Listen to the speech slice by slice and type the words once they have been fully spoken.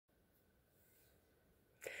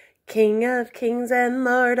King of kings and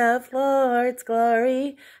Lord of lords,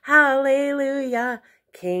 glory, hallelujah.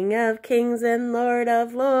 King of kings and Lord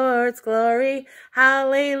of lords, glory,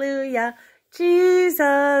 hallelujah.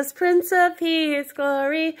 Jesus, Prince of Peace,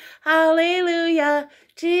 glory, hallelujah.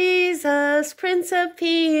 Jesus, Prince of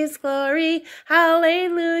Peace, glory,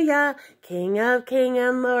 hallelujah. King of kings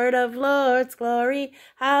and Lord of lords, glory,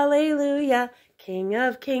 hallelujah. King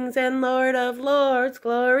of kings and Lord of lords,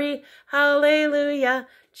 glory, hallelujah.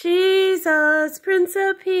 Jesus, Prince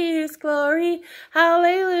of Peace, glory,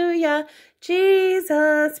 hallelujah.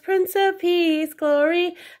 Jesus, Prince of Peace,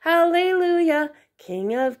 glory, hallelujah.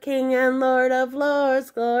 King of kings and Lord of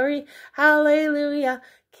lords, glory, hallelujah.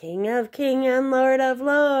 King of kings and Lord of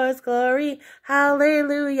lords, glory,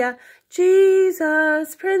 hallelujah.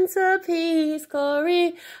 Jesus, Prince of Peace,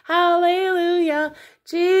 glory, hallelujah.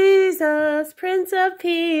 Jesus, Prince of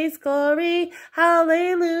Peace, glory,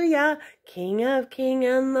 hallelujah. King of kings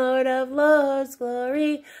and Lord of lords,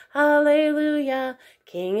 glory, hallelujah.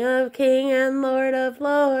 King of kings and Lord of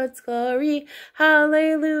lords, glory,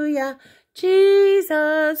 hallelujah.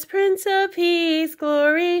 Jesus, Prince of Peace,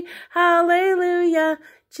 glory, hallelujah.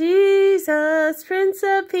 Jesus, Prince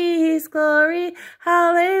of Peace, glory,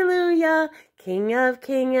 hallelujah. King of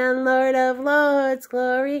kings and Lord of lords,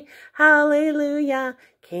 glory, hallelujah.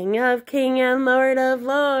 King of kings and Lord of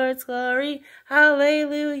lords, glory,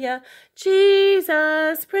 hallelujah.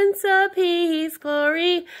 Jesus, Prince of Peace,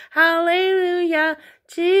 glory, hallelujah.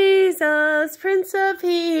 Jesus, Prince of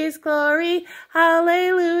Peace, glory,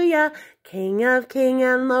 hallelujah. King of kings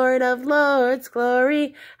and Lord of lords,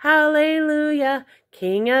 glory, hallelujah.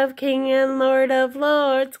 King of kings and Lord of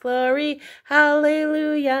lords, glory,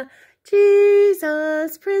 hallelujah.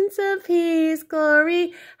 Jesus, Prince of Peace,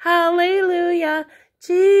 glory, hallelujah.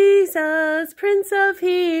 Jesus, Prince of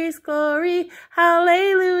Peace, glory,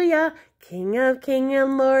 hallelujah. King of kings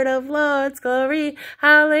and Lord of lords, glory,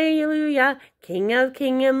 hallelujah. King of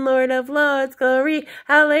kings and Lord of lords, glory,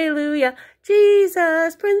 hallelujah.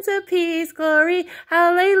 Jesus, Prince of Peace, glory,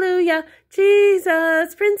 hallelujah.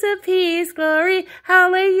 Jesus, Prince of Peace, glory,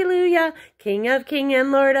 hallelujah. King of kings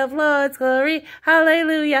and Lord of lords, glory,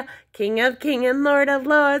 hallelujah. King of kings and Lord of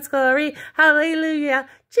lords, glory, hallelujah.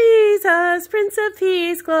 Jesus, Prince of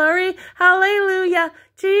Peace, glory, hallelujah.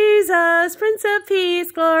 Jesus, Prince of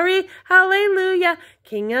Peace, glory, hallelujah.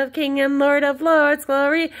 King of kings and Lord of lords,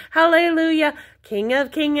 glory, hallelujah. King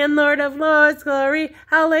of kings and Lord of lords, glory,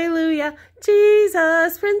 hallelujah.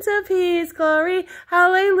 Jesus, Prince of Peace, glory,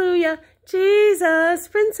 hallelujah. Jesus,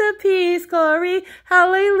 Prince of Peace, glory,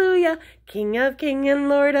 hallelujah. King of kings and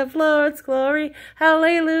Lord of lords, glory,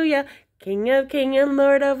 hallelujah. King of kings and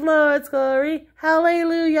Lord of lords, glory,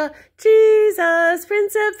 hallelujah. Jesus,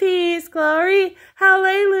 Prince of Peace, glory,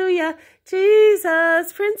 hallelujah.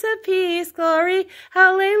 Jesus, Prince of Peace, glory,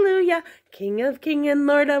 hallelujah. King of kings and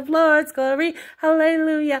Lord of lords, glory,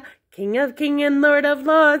 hallelujah. King of kings and Lord of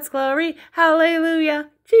lords, glory, hallelujah.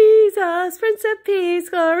 Jesus, Prince of Peace,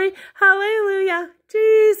 glory, hallelujah.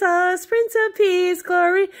 Jesus, Prince of Peace,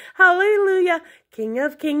 glory, hallelujah. King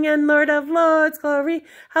of kings and Lord of lords, glory,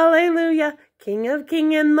 hallelujah. King of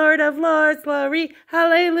kings and Lord of lords, glory,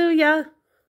 hallelujah.